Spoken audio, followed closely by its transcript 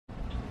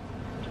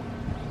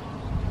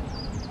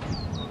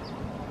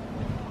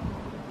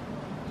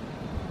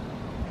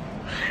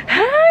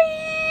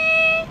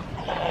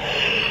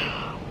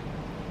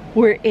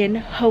We're in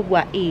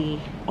Hawaii.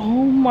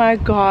 Oh my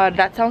god,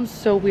 that sounds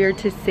so weird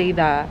to say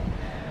that.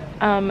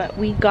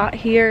 We got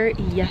here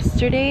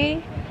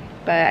yesterday,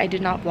 but I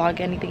did not vlog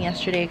anything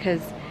yesterday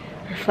because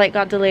our flight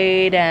got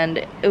delayed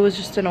and it was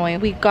just annoying.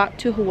 We got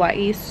to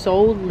Hawaii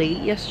so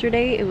late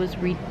yesterday, it was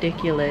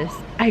ridiculous.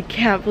 I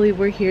can't believe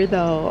we're here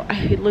though.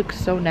 I look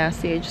so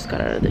nasty. I just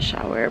got out of the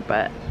shower,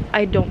 but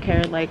I don't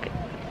care. Like,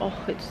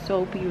 oh, it's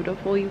so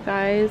beautiful, you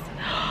guys.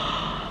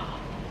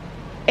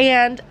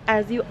 And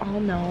as you all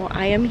know,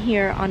 I am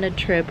here on a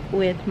trip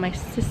with my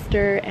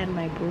sister and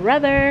my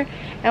brother,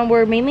 and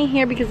we're mainly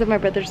here because of my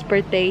brother's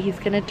birthday. He's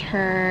gonna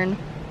turn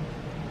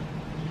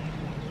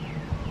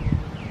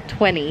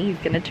 20. He's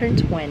gonna turn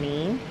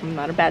 20. I'm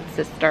not a bad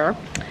sister.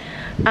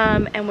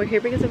 And we're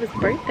here because of his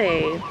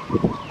birthday.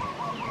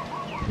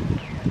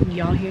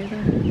 Y'all hear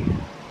that?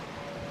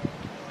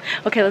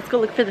 Okay, let's go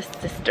look for the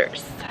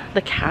sisters,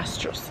 the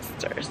Castro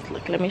sisters.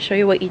 Look, let me show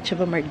you what each of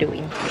them are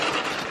doing.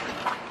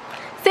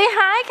 Say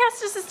hi,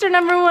 Castro sister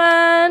number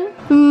one.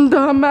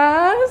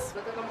 Dumbass.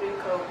 Look like I'm doing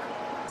coke.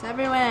 It's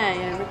everywhere.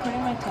 You're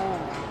recording my toe.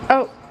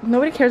 Oh,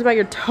 nobody cares about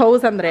your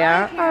toes,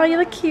 Andrea. Oh, you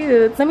look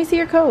cute. Let me see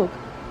your coke.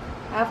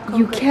 I have coke.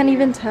 You can't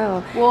even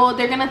tell. Well,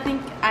 they're gonna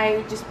think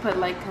I just put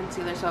like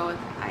concealer, so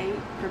I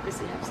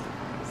purposely have stickers.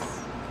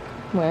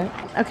 What?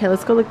 Okay,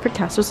 let's go look for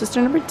Castro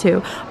sister number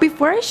 2.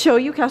 Before I show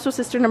you Castro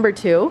sister number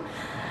 2,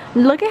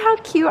 look at how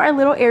cute our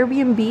little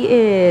Airbnb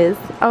is.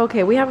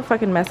 Okay, we have a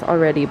fucking mess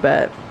already,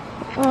 but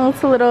oh,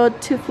 it's a little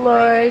 2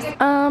 floors.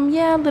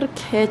 Yeah, little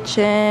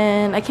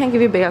kitchen. I can't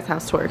give you a big ass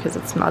house tour because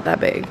it's not that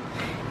big.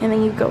 And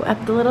then you go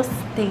up the little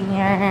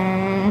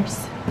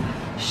stairs.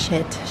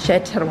 Shit,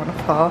 I don't want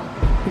to fall.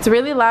 It's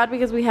really loud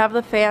because we have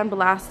the fan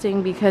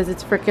blasting because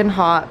it's freaking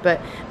hot,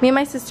 but me and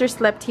my sister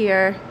slept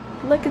here.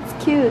 Look, it's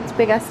cute. It's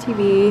big ass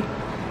TV.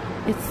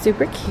 It's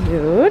super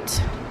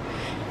cute.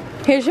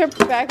 Here's your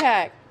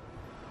backpack.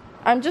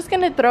 I'm just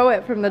gonna throw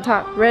it from the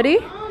top. Ready?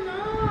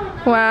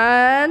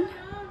 1,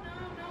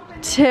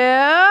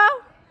 2.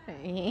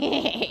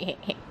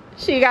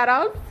 She got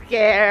all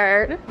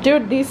scared.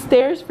 Dude, these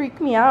stairs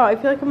freak me out. I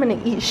feel like I'm gonna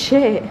eat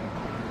shit.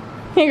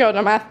 Here you go,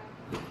 Namath.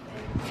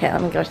 Okay,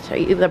 let me go show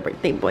you the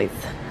birthday boys.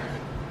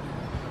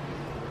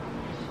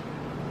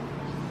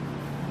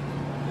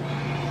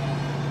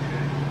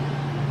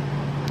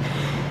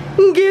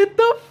 Get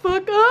the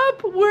fuck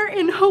up! We're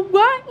in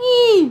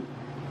Hawaii!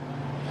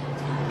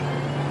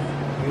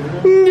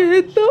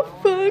 Get the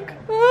fuck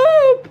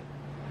up!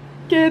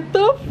 Get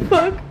the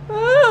fuck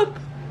up!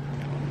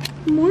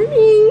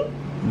 Morning!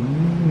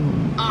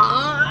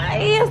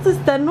 Ay, se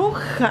está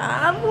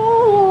enojado!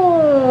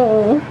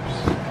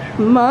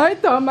 My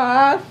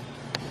dumbass!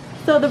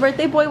 So the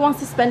birthday boy wants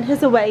to spend his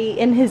Hawaii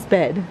in his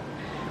bed.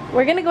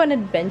 We're gonna go on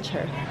an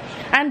adventure.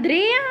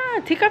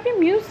 Andrea, take off your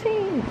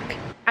music.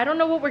 I don't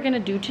know what we're gonna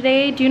do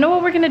today. Do you know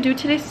what we're gonna do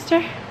today,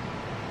 sister?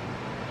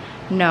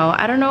 No,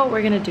 I don't know what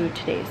we're gonna do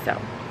today, so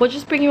we'll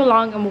just bring you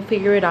along and we'll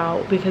figure it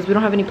out because we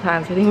don't have any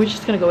plans. I think we're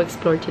just gonna go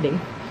explore today.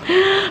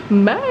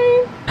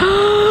 Bye.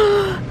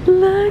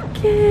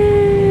 Look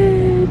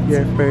it.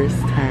 Your first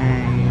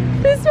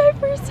time. This is my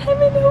first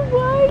time in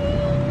Hawaii.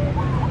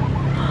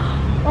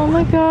 Oh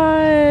my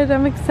god,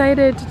 I'm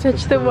excited to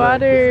touch the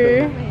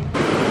water.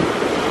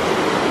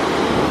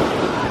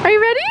 Are you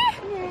ready?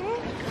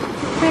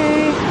 Yeah.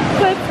 Okay,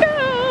 let's go.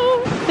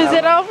 Is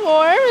it all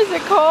warm? Is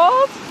it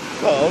cold?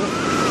 Cold.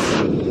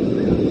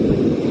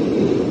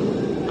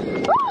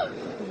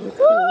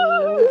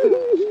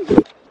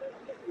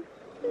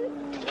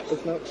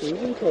 It's not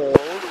freezing cold.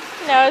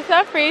 No, it's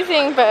not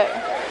freezing, but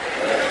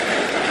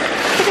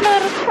look at my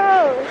little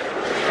toes.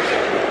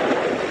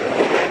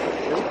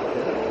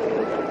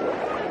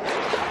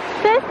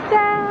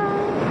 Sister!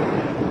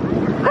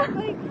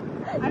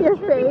 Your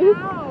face.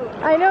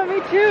 I know, me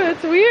too.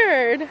 It's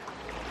weird.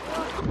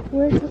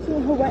 We're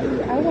touching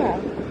Hawaii awa.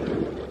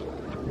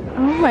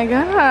 Oh my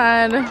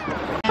god.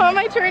 How am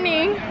I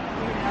turning?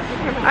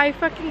 I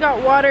fucking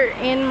got water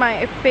in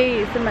my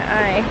face, in my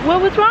eye.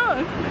 What was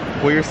wrong?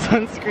 Well, your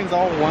sunscreen's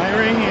all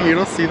wiring and you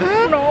don't see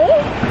that? No.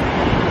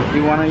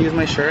 You want to use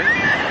my shirt?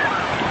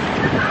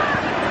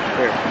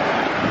 Here.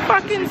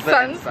 Fucking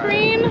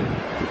sunscreen?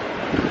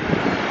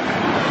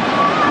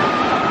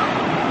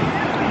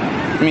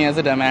 Me as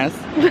a dumbass.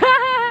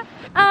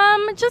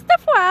 Just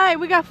FYI,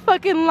 we got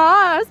fucking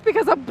lost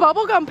because of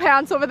bubblegum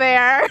pants over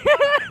there.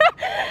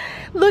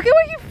 Look at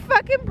what you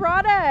fucking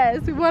brought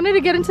us. We wanted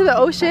to get into the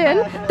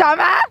ocean.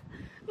 Dumbass!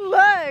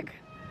 Look!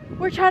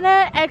 We're trying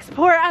to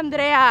export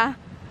Andrea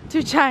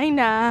to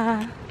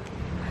China.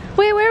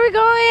 Wait, where are we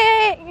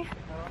going?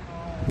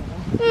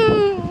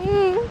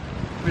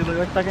 We look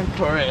like fucking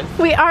tourists.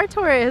 We are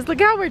tourists.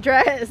 Look how we're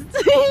dressed.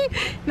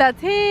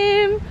 That's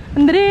him,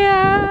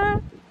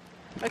 Andrea.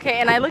 Okay,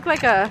 and I look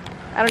like a,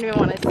 I don't even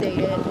want to say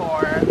it,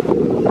 or a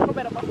little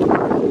bit of a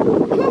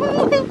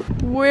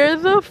Where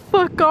the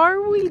fuck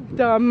are we,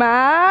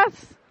 dumbass?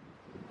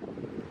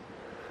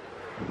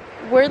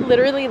 We're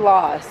literally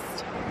lost.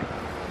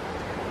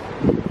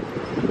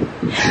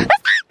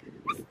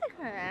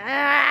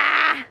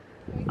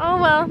 Oh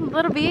well,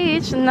 little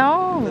beach,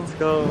 no. Let's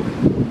go.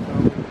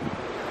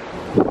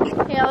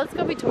 Yeah, let's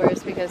go be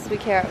tourists because we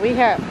can't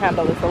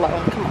handle this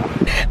alone. Come on.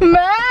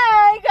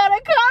 I got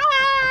a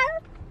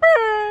car!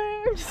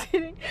 I'm just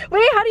kidding.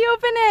 Wait, how do you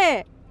open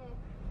it?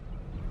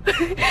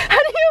 How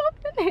do you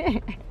open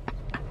it?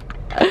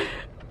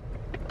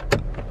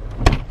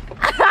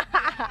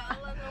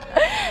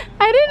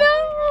 I didn't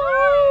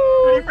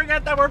know. You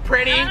forgot that we're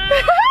pretty.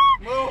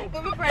 Move.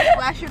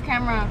 Flash your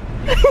camera.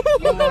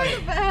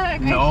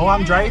 No,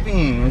 I'm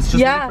driving. It's just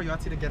Yeah. for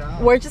Yoatzi to get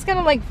out. We're just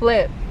gonna like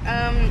flip.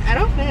 I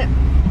don't fit.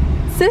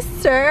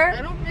 Sister,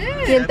 I don't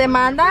fit. quien te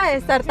manda a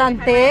estar tan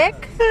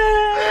thick?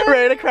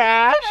 Ready to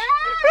crash?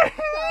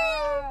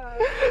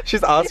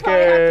 She's all They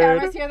probably have scared.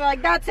 cameras here. They're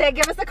like, that's it.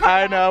 Give us the car.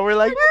 I know. We're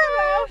like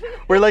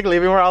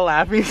leaving. We're all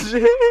laughing.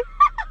 Shit.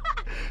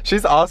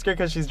 She's all scared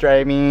because she's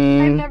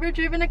driving. I've never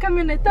driven a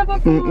camioneta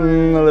before.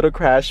 A little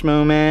crash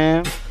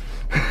moment.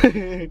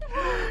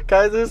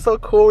 Guys, this is so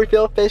cool. We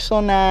feel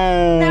official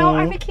now. Now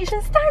our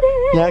vacation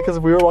started. Yeah, because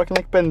we were walking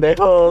like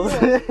pendejos.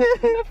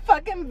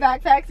 Fucking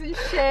backpacks and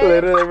shit.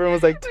 Literally, everyone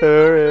was like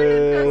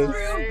tourists.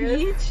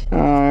 Beach.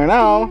 I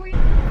know.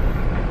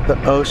 The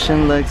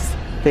ocean looks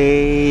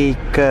fake.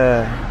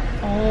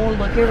 Oh,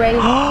 look it right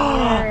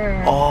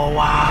here. Oh,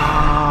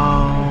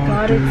 wow.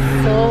 God,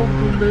 it's so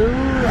blue.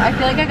 I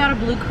feel like I got a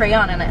blue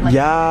crayon in it. Like,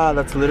 Yeah,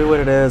 that's literally what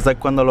it is. Like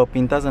cuando lo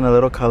pintas in a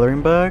little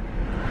coloring book.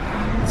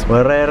 That's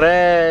what it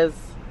is.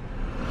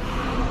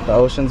 The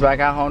oceans back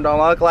at home don't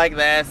look like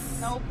this.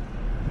 Nope.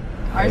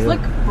 Ours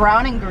look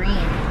brown and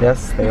green.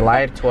 Yes, they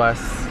lied to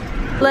us.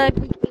 Look,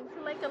 we came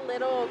to like a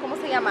little, ¿cómo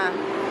se llama?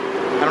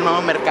 I don't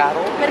know,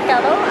 mercado?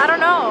 Mercado? I don't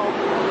know.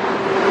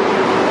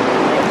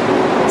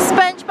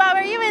 SpongeBob,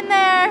 are you in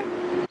there?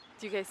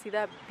 Do you guys see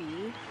that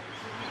bee?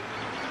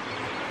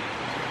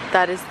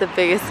 That is the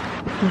biggest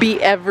bee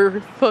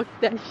ever. Fuck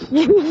that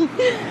shit.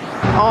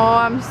 Oh,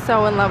 I'm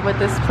so in love with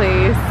this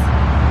place.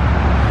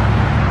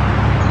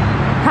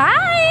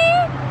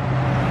 Hi!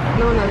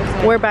 No,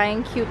 no, We're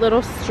buying cute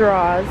little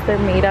straws. They're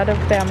made out of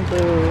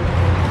bamboo.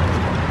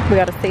 We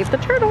gotta save the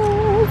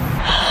turtles.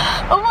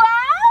 Wow,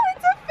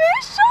 it's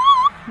official!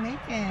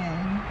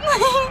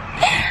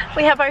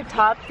 We have our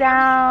top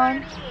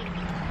down.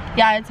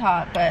 Yeah, it's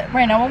hot, but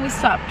right now when we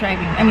start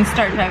driving, it'll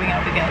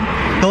be good.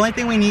 The only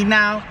thing we need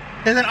now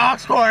is an aux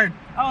cord.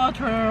 Oh,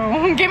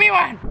 true. Give me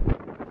one.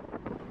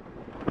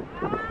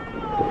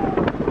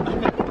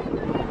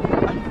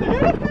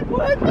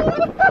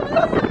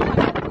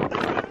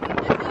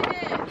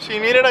 She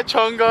needed a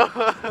chongo.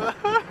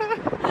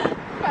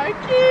 How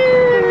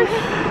cute.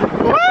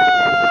 Woo!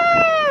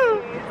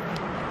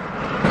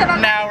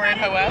 Now we're in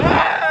Hawaii.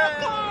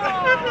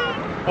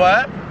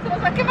 What?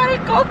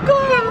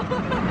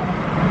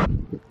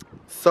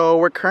 So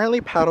we're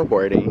currently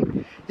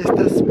paddleboarding.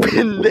 Estas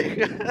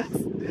pendejas.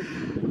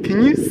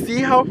 Can you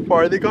see how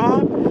far they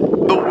got?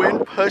 The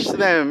wind pushed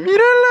them.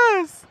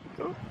 Míralas.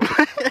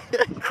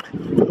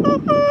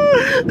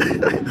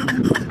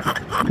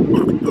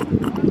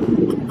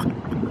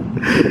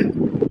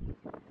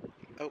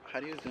 Oh, how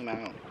do you zoom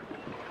out?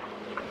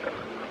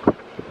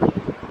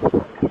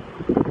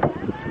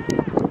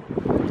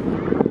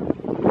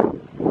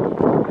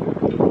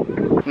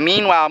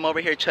 Meanwhile, I'm over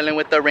here chilling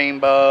with the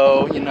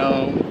rainbow, you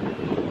know.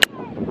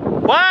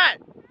 What?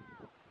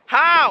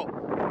 How?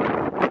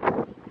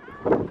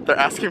 They're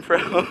asking for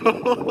help.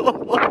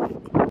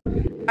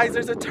 Guys,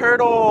 there's a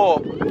turtle.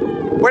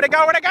 Where'd it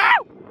go? Where'd it go?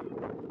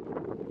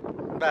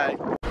 Bye.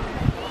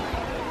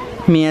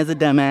 Me as a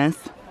dumbass.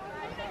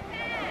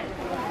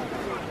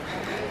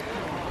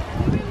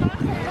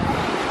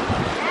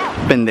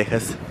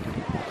 Pendejas.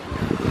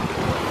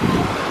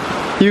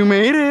 You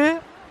made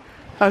it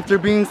after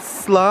being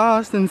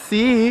lost in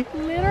sea.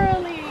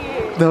 Literally.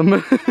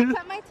 Dumbass.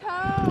 At my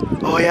toe.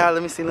 Oh yeah,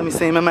 let me see,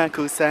 Mama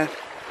Kusa.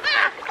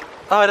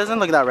 Oh, it doesn't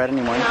look that red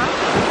anymore.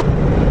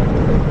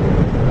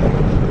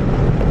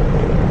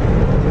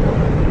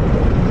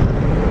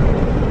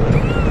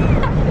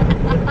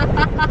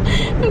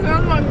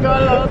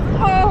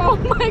 Oh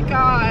my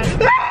god.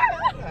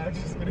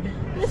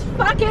 This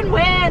fucking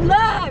wind,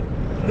 look!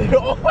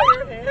 Oh,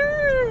 your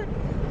hair!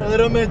 A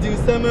little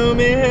Medusa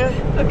moment.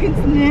 Fucking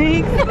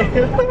snakes.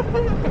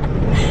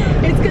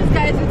 It's because,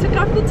 guys, we took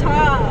off the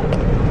top.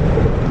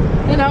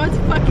 And now it's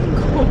fucking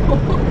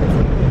cold.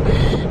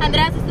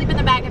 Andrea's asleep in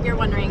the back if you're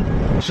wondering.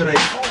 Should I?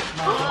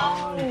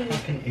 Oh, you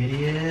fucking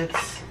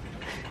idiots.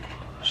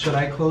 Should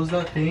I close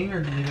that thing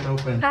or leave it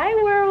open? Hi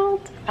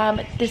world.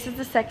 This is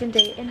the second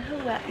day in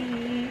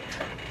Hawaii,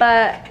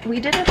 but we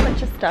did a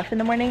bunch of stuff in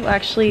the morning. Well,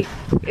 actually,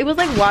 it was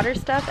like water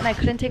stuff and I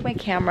couldn't take my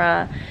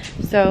camera,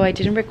 so I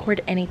didn't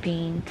record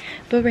anything.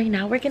 But right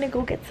now we're gonna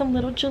go get some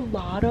little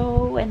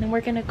gelato and then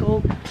we're gonna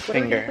go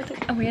Finger.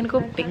 And we're gonna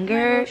go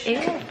finger.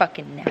 Ew,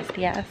 fucking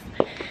nasty ass.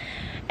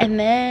 And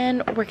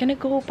then we're gonna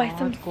go buy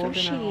some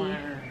sushi.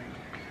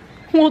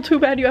 Well, too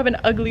bad you have an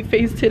ugly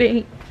face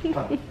today.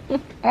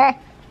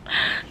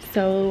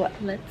 So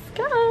let's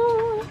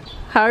go.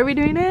 How are we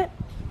doing it?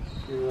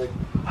 You're like,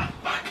 a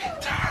fucking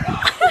turtle!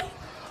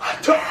 A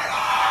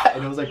turtle!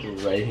 And it was like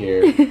right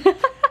here.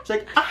 It's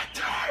like, a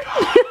turtle!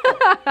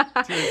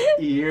 to his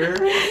ears.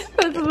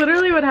 That's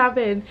literally what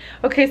happened.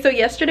 Okay, so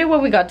yesterday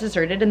when we got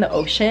deserted in the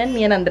ocean,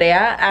 me and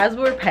Andrea, as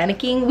we were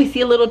panicking, we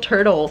see a little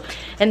turtle.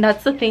 And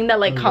that's the thing that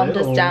like calmed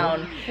us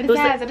down. What is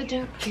that? Is that a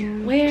joke?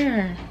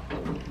 Where?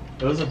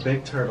 It was a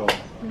big turtle.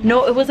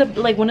 No, it was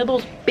like one of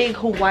those big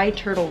Hawaii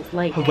turtles,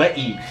 like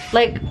Hawaii.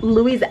 like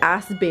Louis'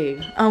 ass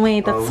big. Oh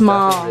wait, that's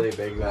small. That's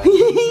really big, man.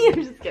 I'm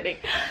just kidding.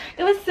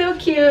 It was so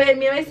cute, and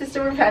me and my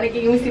sister were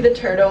panicking. And we see the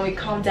turtle, and we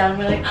calm down.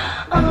 We're like,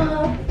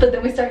 oh, but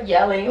then we start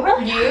yelling. We're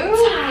like,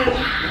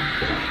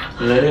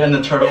 Literally, and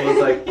the turtle was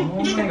like, oh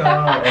my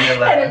god, and it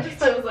left. and it just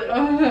was like,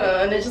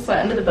 and it just went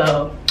under the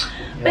boat. Yeah.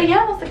 But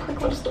yeah, that's a quick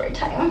little story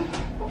time.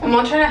 I'm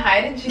all trying to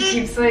hide, and she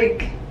keeps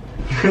like.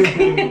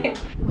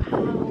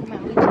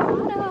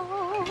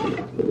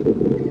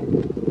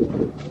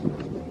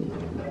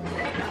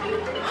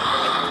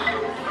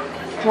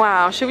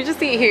 Wow, should we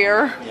just eat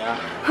here? Yeah.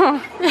 Huh.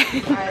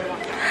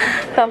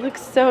 That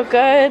looks so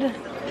good.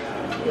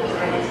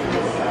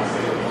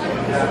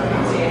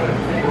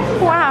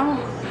 Wow.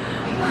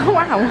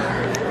 Wow.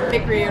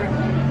 Big rear.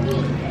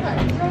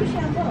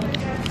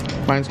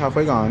 Mine's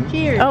halfway gone.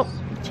 Cheers. Oh,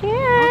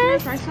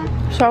 cheers.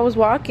 So I was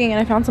walking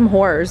and I found some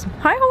whores.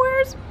 Hi,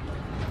 whores.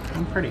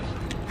 I'm pretty.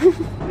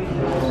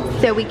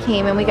 So we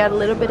came and we got a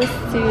little bit of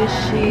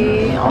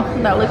sushi. Oh,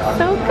 that looks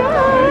so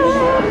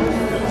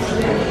good.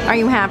 Are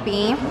you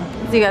happy?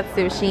 So you got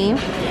sushi.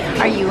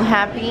 Are you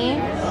happy?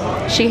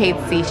 She hates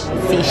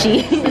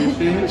sushi.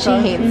 She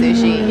hates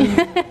sushi.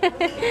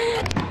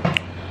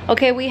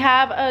 Okay, we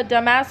have a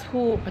dumbass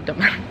who...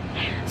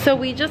 So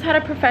we just had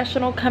a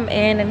professional come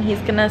in and he's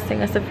gonna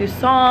sing us a few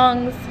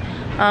songs.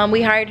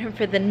 We hired him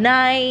for the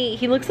night.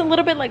 He looks a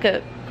little bit like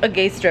a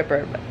gay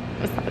stripper, but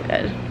it's not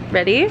good.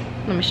 Ready?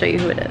 Let me show you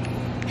who it is.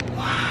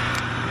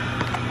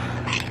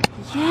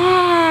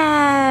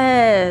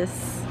 Yes!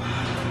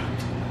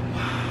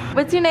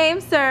 What's your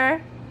name,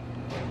 sir?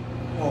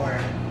 Whore.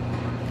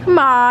 Come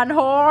on,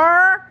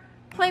 whore.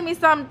 Play me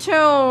some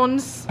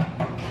tunes.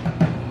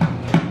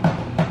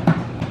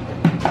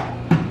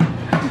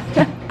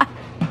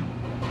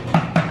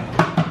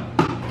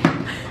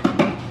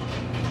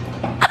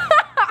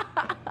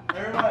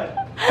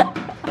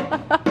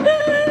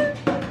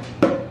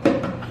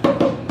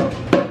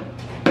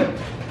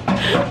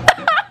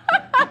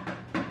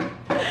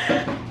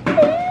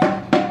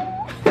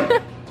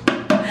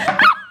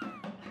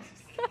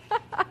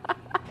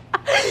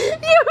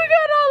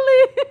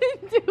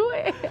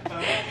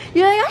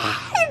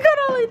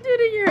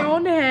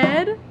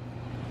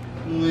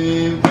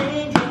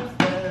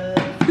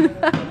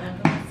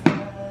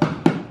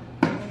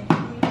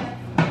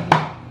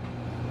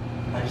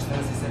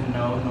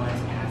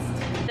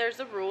 There's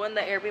a rule in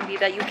the Airbnb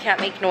that you can't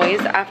make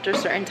noise after a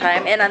certain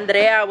time, and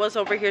Andrea was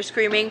over here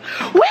screaming,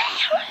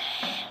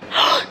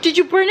 did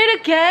you burn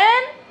it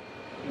again?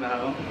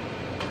 No.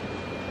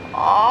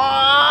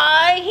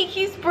 Oh, he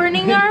keeps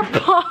burning our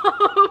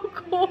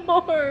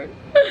popcorn.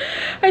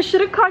 I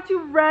should have caught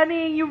you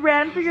running. You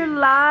ran for your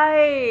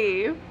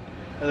life.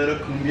 A little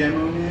cumbia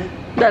moment.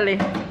 Dale.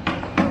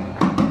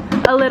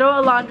 A little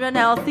Alondra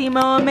Nelsie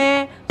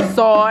moment.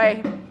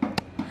 Soy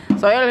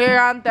el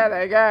gigante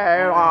de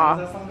guerra. How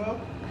does that song go?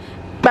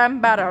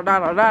 Bam bam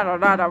bam bam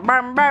bam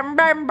bam bam bam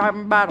bam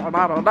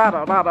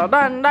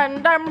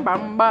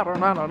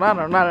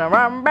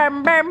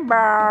bam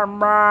bam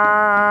bam.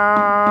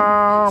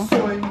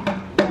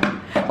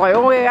 Soy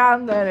un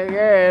gigante de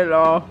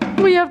hielo.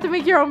 Well, you have to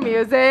make your own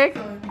music.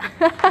 You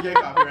get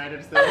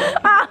copyrighted still.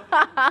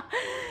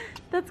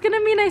 That's gonna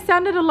mean I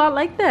sounded a lot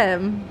like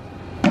them.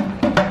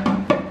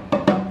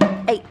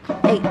 Hey.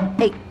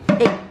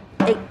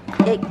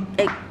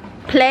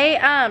 Play,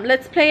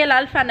 let's play El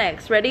Alpha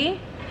next. Ready?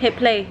 Hit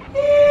play.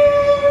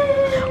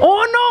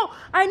 Oh no!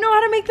 I know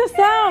how to make the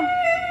sound.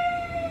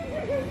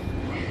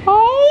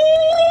 Oh!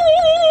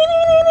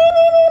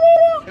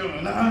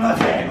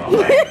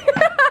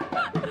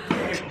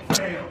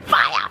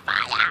 Fire!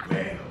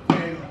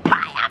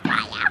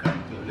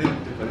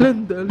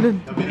 Lenta.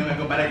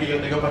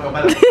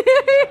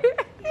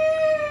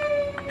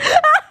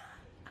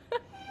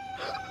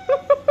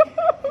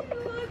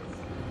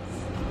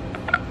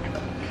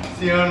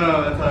 Sí o no,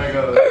 that's how it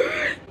goes.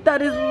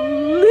 That is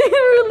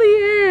literally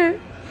it.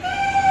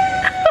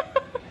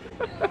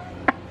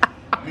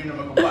 A mí no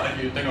me compara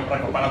que yo tengo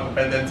para comparar tu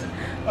pendencia.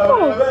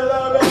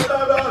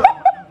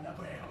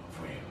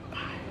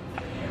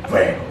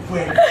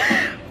 Fuego.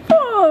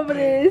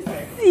 Pobrecito.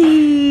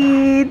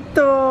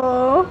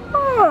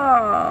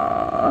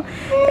 Oh.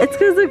 It's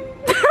because of...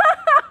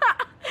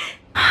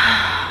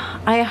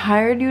 I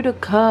hired you to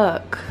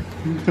cook.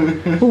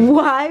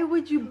 Why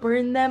would you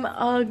burn them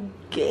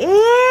again?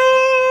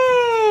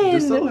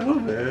 Just a little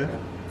bit.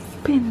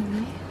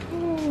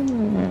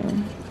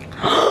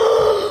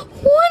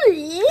 What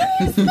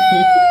is this?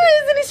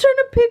 And he's trying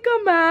to pick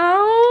them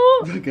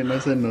out. Que no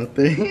se note.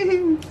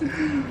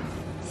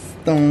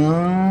 Stop.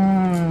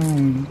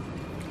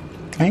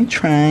 I'm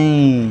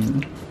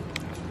trying.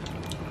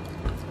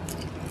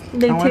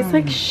 They taste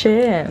like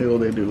shit.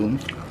 They do.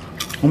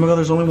 Oh my god,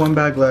 there's only one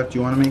bag left. Do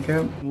you want to make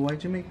it?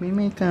 Why'd you make me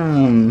make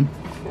them?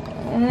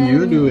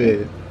 You do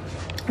it.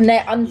 So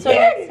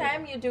next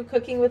time you do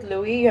cooking with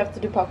Louis, you have to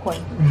do popcorn.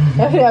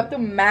 You have to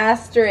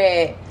master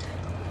it.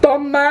 The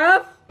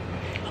math.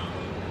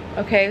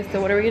 Okay,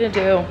 so what are we gonna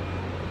do?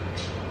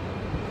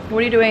 What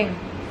are you doing?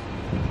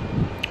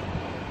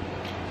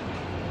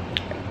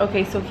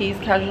 Okay, so he's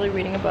casually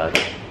reading a book.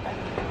 Turn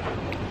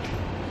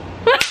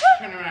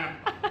around.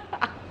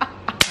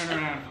 Turn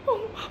around.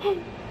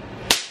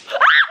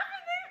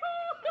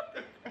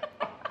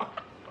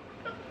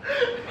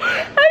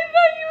 I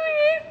thought you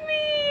hit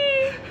me.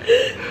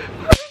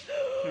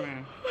 Turn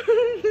around.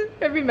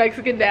 Every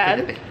Mexican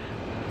dad.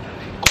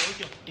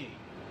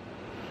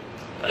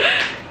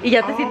 Y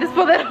ya te sientes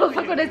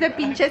poderoso con ese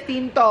pinche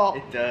cinto.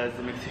 It does.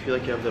 It makes you feel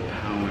like you have the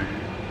power.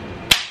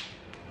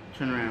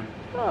 Turn around.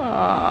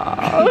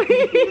 Aww.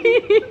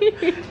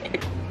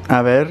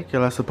 A ver, que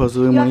la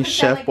supposedly muy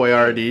Chef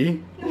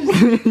Boyardee.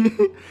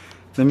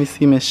 Let me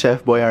see Miss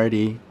Chef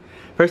Boyardee.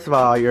 First of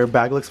all, your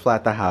bag looks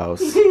flat the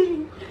house.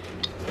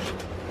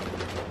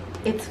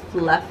 It's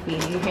fluffy.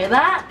 You hear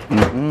that?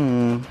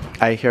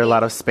 I hear a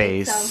lot of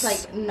space. Sounds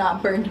like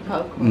not burned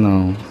popcorn.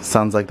 No,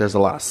 sounds like there's a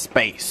lot of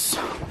space.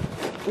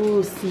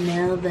 Ooh,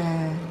 smell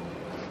that.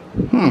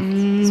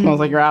 Smells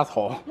like your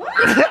asshole.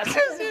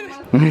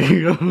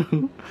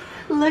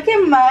 Look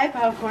at my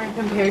popcorn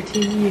compared to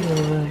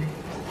yours.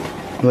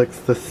 Looks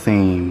the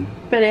same.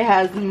 But it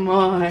has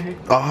more.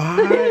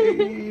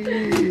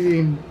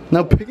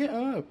 Now pick it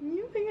up.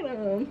 You pick it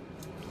up.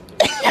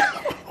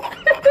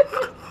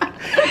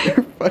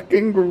 You're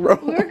fucking gross.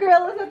 We were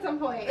gorillas at some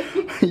point.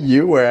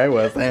 You were, I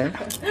wasn't.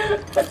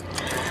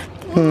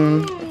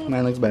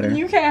 Mine looks better.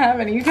 You can't have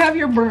any. You can have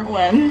your burnt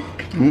one.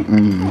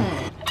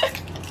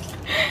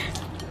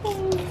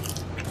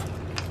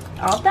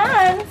 All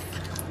done.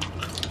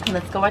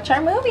 Let's go watch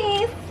our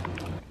movies.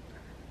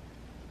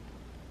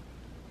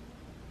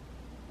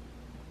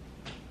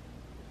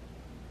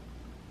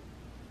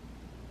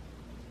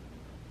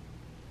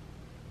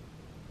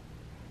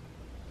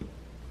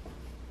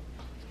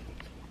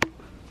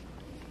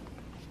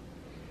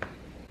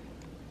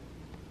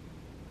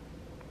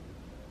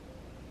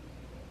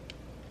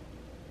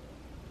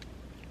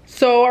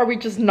 So are we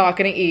just not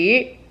gonna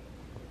eat?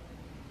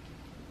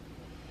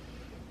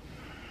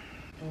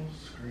 Don't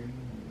scream.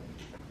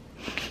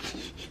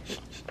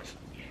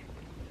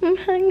 I'm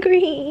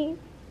hungry.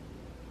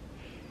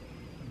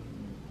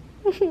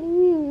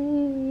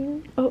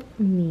 Oh,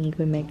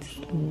 amigo,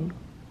 Mexican.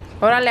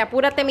 Órale,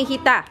 apúrate,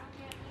 mijita.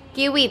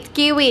 Kiwit,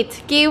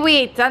 kiwit,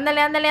 kiwit. Ándale,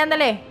 ándale,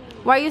 ándale.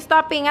 Why are you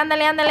stopping?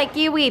 Ándale, ándale,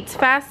 kiwit.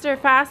 Faster,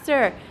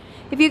 faster.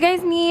 If you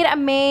guys need a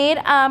maid,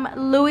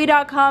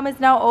 Louis.com is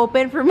now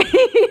open for maid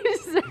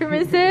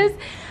services.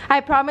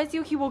 I promise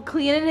you, he will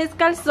clean in his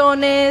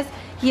calzones.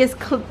 He is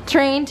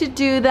trained to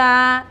do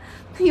that.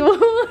 He will.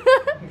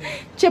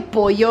 Che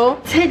pollo.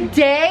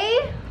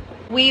 Today,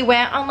 we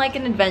went on like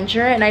an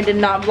adventure and I did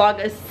not vlog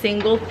a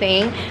single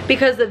thing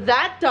because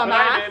that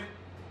dumbass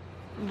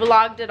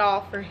vlogged it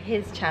all for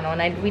his channel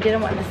and we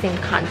didn't want the same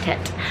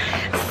content.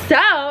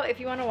 So if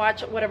you want to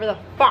watch whatever the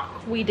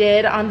fuck we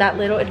did on that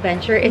little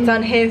adventure, it's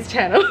on his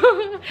channel.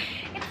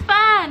 It's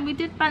fun. We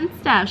did fun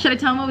stuff. Should I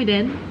tell him what we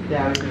did?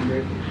 Yeah, I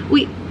remember.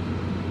 We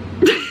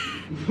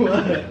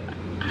What?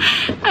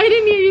 I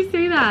didn't hear you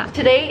say that.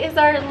 Today is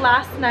our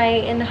last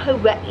night in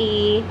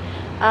Hawaii.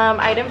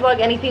 I didn't vlog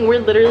anything. We're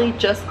literally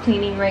just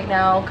cleaning right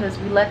now because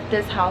we left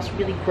this house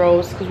really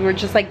gross because we were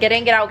just like get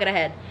in, get out, get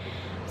ahead.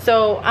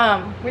 So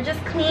we're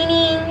just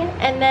cleaning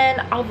and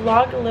then I'll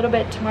vlog a little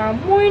bit tomorrow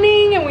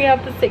morning and we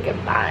have to say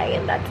goodbye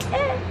and that's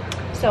it.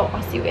 So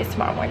I'll see you guys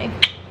tomorrow morning.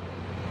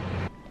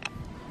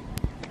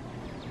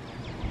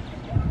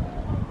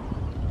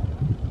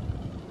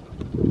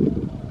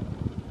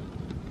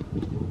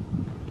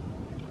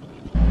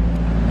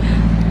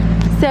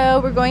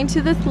 So we're going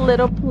to this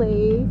little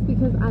place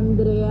because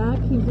Andrea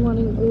keeps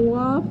wanting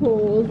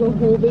waffles the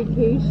whole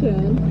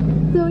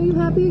vacation. So are you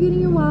happy you're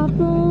getting your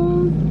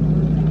waffles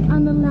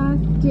on the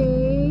last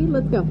day?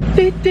 Let's go.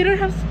 They don't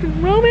have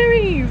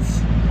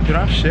strawberries. You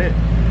don't have shit.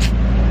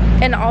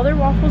 And all their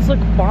waffles look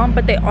bomb,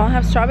 but they all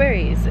have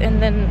strawberries.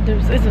 And then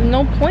there's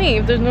no point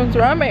if there's no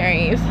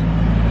strawberries.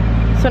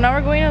 So now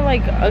we're going to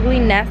like ugly,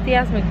 nasty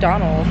ass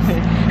McDonald's.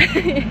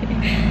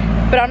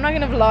 But I'm not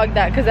gonna vlog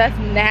that because that's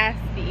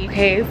nasty.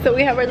 Okay, so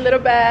we have our little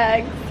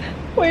bags.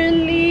 We're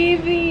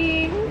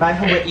leaving. Bye,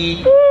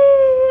 Hawaii.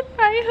 Ooh,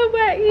 bye,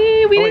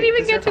 Hawaii. We didn't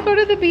even get to go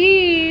to the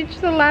beach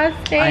the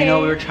last day. I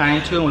know, we were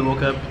trying to and we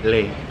woke up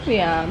late.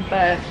 Yeah,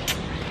 but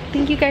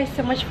thank you guys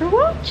so much for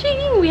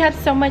watching. We had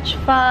so much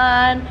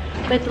fun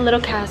with the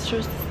little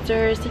Castro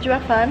sisters. Did you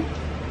have fun?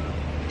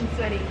 I'm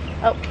sweaty.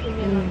 Oh,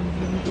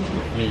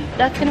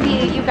 that's gonna be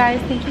it, you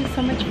guys. Thank you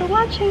so much for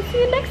watching. See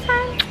you next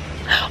time.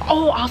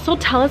 Oh, also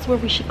tell us where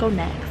we should go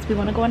next. We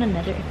want to go on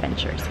another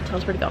adventure, so tell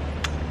us where to go.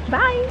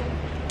 Bye.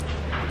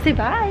 Say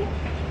bye.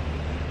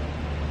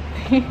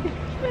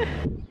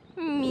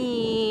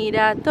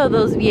 Mira,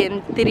 todos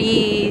bien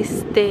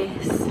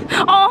tristes.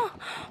 Oh.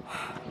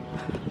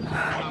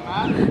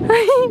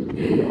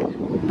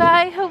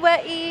 Bye,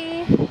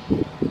 Hawaii.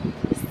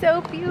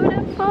 So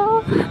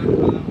beautiful.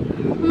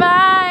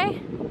 Bye.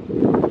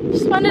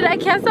 I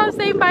can't stop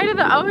saying bye to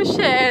the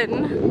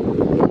ocean.